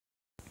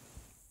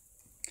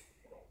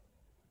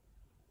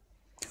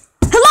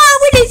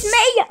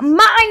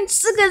mine,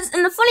 suckers.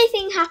 And the funny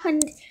thing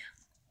happened,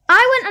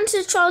 I went onto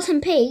the Troll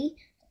SMP,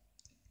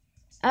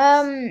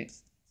 and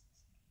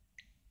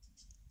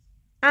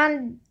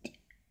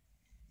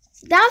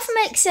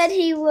DialM4Mick said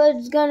he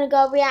was gonna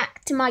go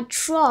react to my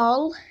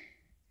troll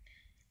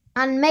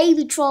and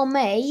maybe troll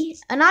me,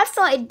 and I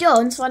thought it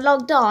done, so I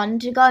logged on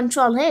to go and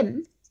troll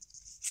him,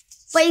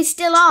 but he's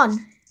still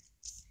on.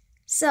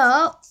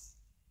 So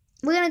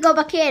we're gonna go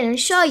back in and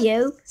show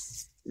you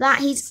that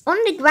he's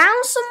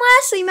underground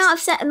somewhere. So he might have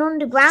set an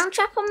underground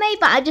trap on me,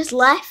 but I just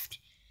left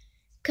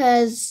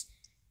because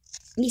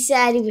he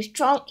said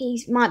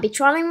he might be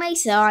trolling me,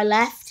 so I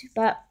left.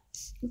 But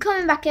I'm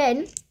coming back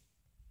in.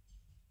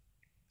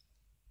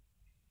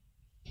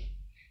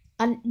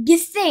 And you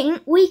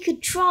think we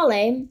could troll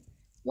him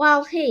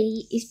while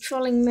he is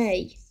trolling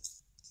me?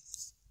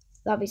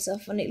 That'd be so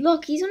funny.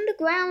 Look, he's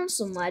underground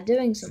somewhere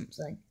doing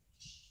something.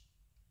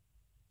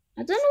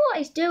 I don't know what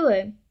he's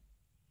doing.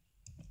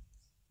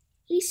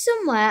 He's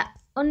somewhere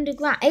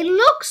underground. It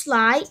looks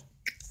like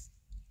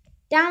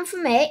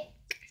DialM4Mick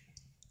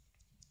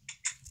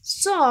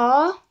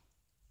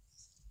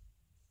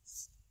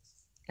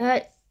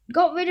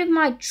got rid of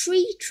my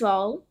tree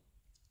troll.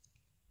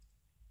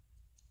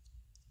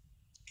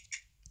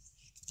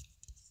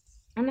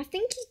 And I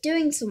think he's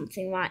doing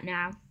something right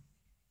now.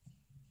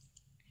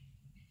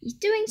 He's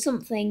doing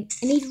something,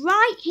 and he's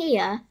right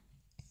here.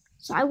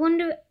 So I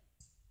wonder...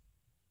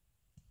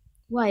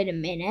 Wait a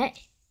minute.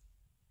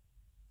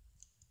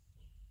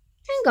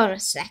 Hang on a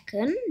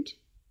second.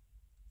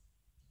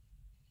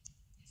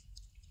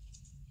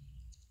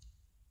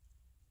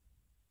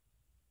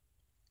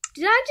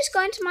 Did I just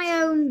go into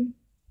my own...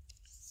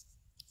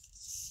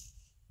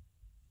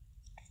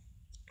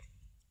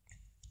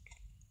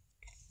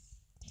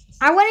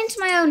 I went into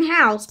my own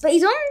house, but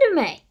he's under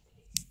me.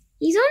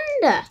 He's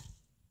under.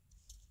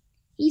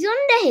 He's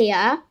under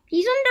here.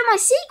 He's under my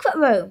secret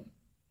room.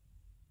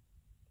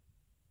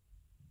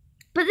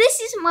 But this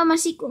isn't where my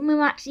secret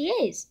room actually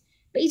is.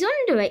 But he's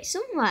under it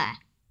somewhere.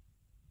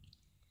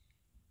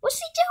 What's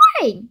he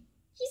doing?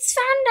 He's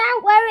found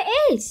out where it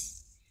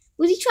is.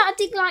 Was he trying to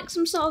dig like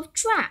some sort of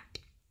trap?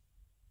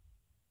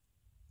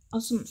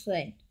 Or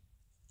something.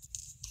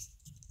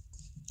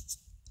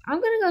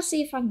 I'm going to go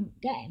see if I can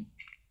get him.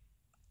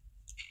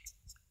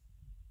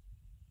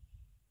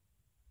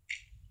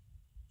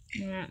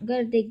 Right, I'm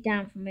going to dig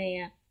down from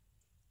here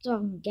so I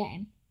can get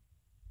him.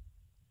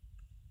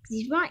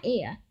 He's right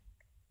here.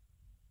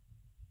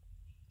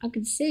 I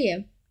can see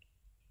him.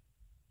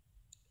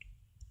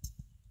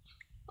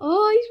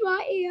 Oh, he's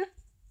right here.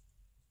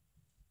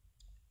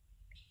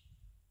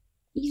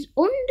 He's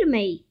under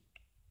me.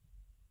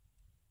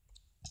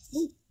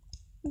 Ooh.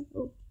 Ooh,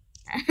 ooh.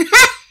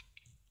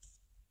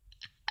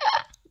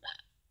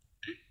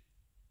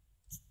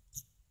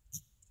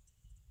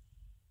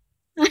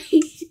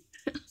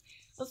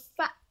 A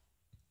fat.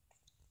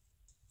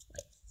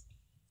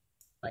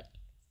 Wait.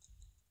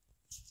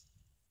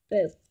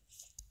 Boo.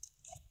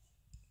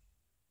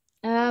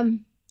 Let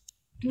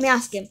me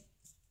ask him.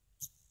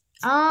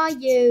 Are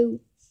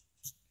you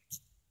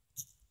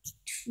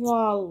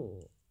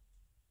trolling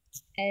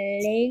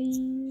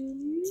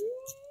me?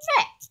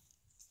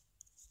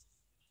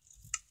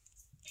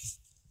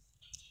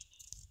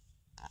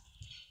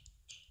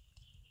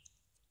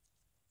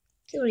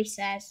 See what he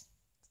says.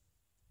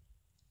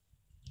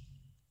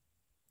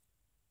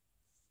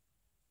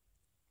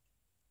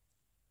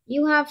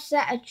 You have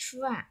set a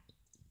trap.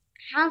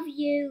 Have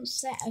you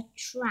set a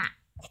trap?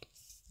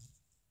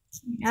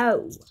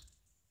 No.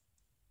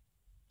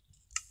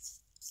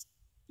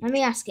 Let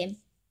me ask him.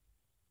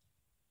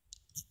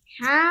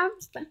 Have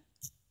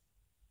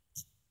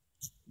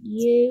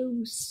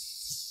you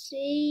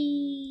seen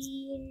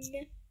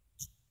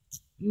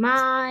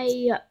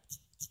my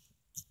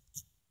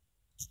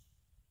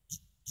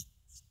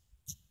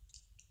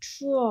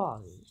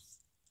troll?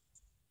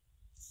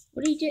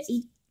 What did he do?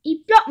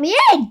 He blocked me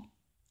in!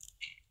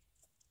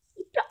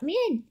 He blocked me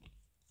in.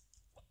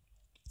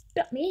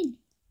 Blocked me in.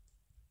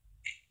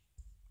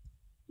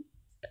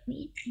 Blocked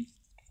me in.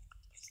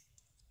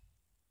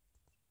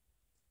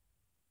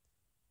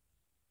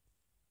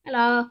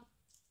 Hello.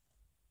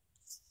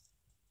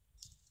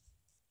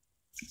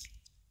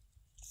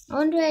 I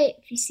wonder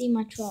if you see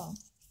my troll.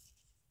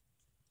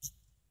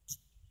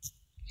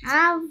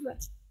 Have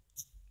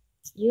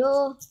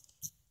you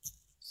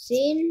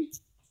seen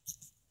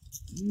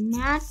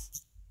my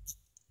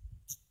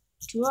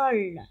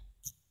troll?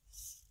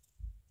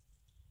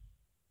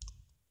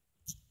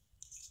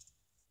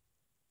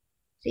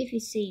 See if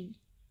he's seen.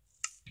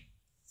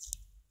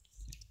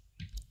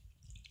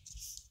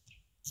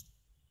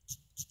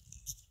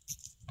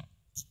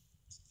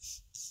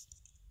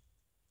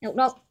 No,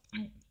 no.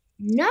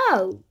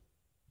 No.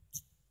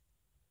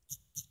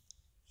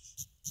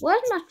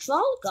 Where's my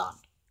troll gone?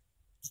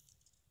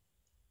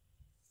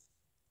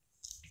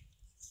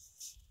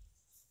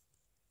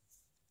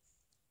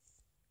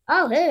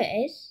 Oh, here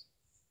it is.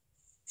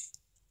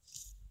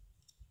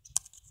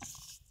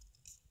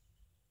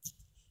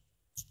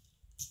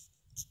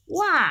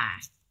 Why?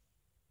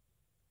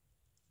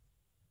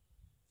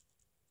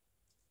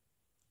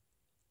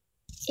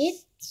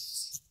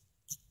 It's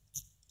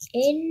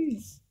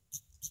in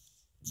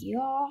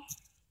your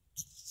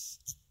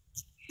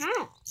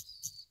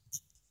house.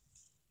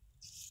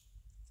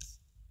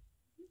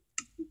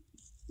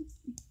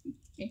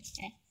 You've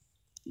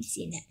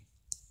seen it.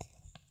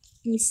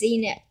 You've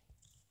seen it.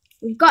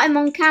 We've got him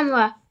on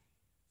camera.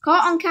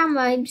 Caught on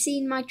camera, him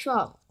seeing my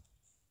troll.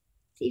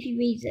 See if he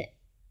reads it.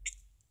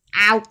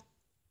 Ow.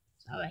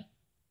 Sorry.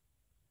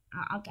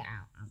 I'll get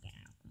out. I'll get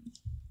out.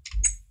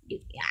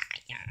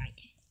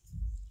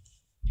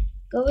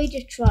 Go read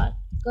the troll.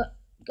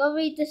 Go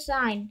read the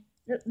sign.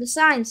 Look, the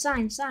signs.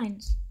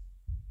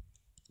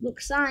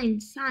 Look,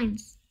 signs.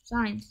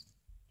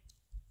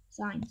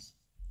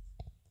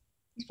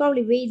 He's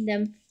probably reading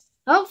them.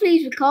 Hopefully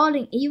he's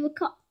recording.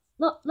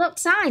 Look,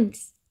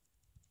 signs.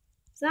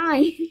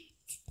 Signs.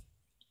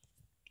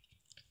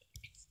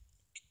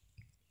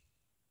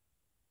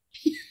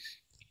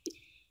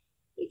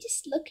 You're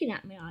just looking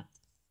at me like.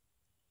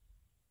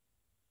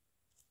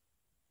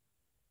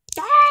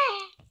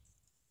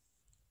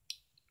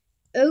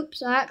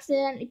 Oops, I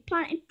accidentally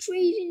planted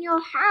trees in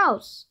your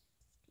house.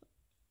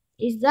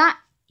 Is that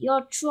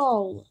your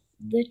troll,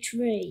 the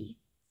tree?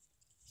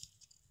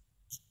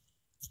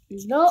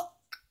 Look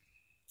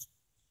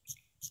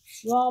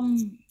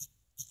from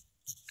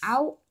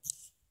outside.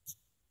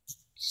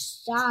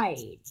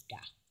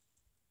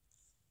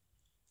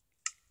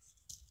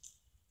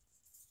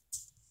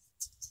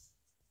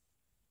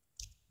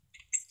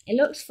 It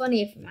looks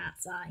funnier from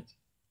outside.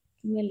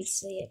 You can really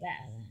see it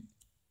better then.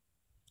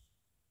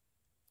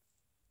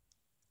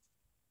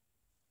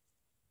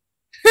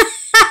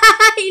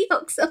 He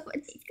looks up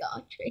and he's got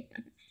a tree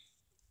on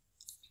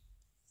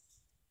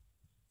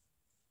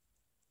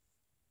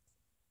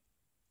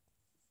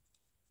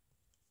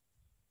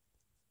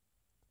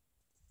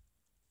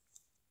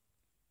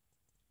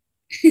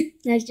it.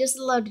 There's just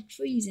a load of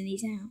trees in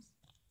his house.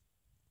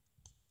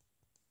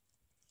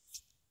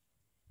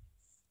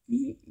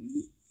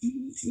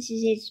 This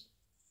is his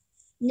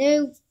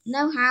no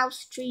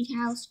house, tree.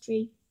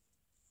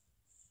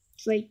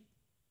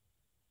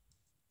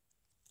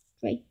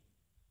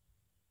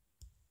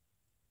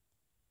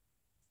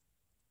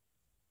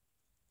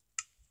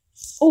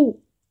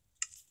 Oh,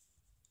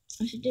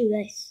 I should do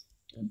this.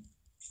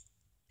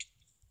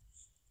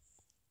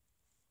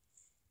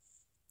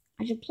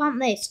 I should plant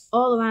this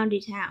all around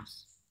his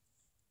house.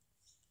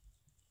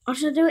 Or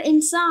should I do it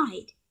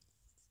inside?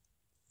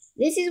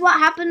 This is what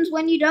happens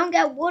when you don't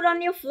get wood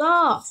on your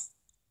floor.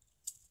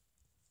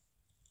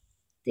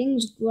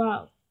 Things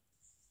grow.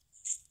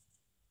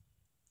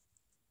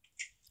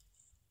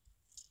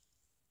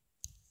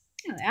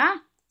 There we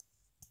are.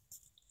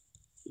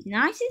 It's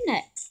nice, isn't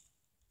it?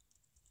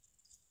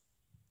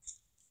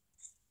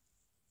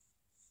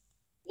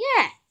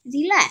 Yeah, has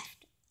he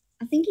left?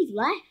 I think he's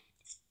left.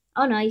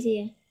 Oh no, he's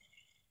here.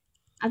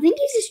 I think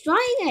he's destroying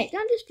it.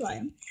 Don't destroy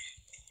him.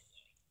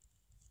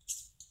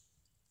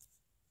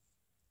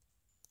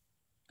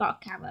 Got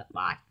a carrot,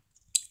 right.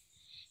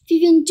 If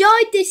you've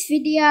enjoyed this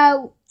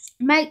video,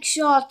 make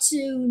sure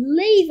to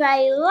leave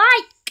a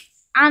like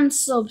and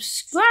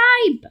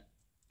subscribe.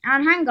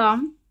 And hang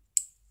on,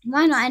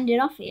 why not end it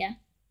off here?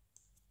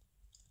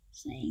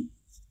 See.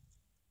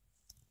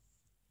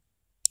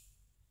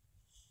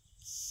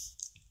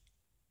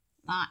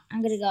 Right,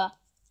 I'm gonna go.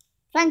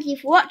 Thank you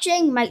for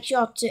watching. Make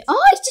sure to.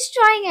 Oh, it's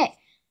destroying it.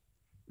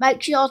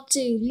 Make sure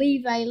to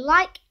leave a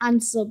like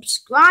and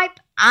subscribe.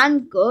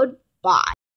 And goodbye.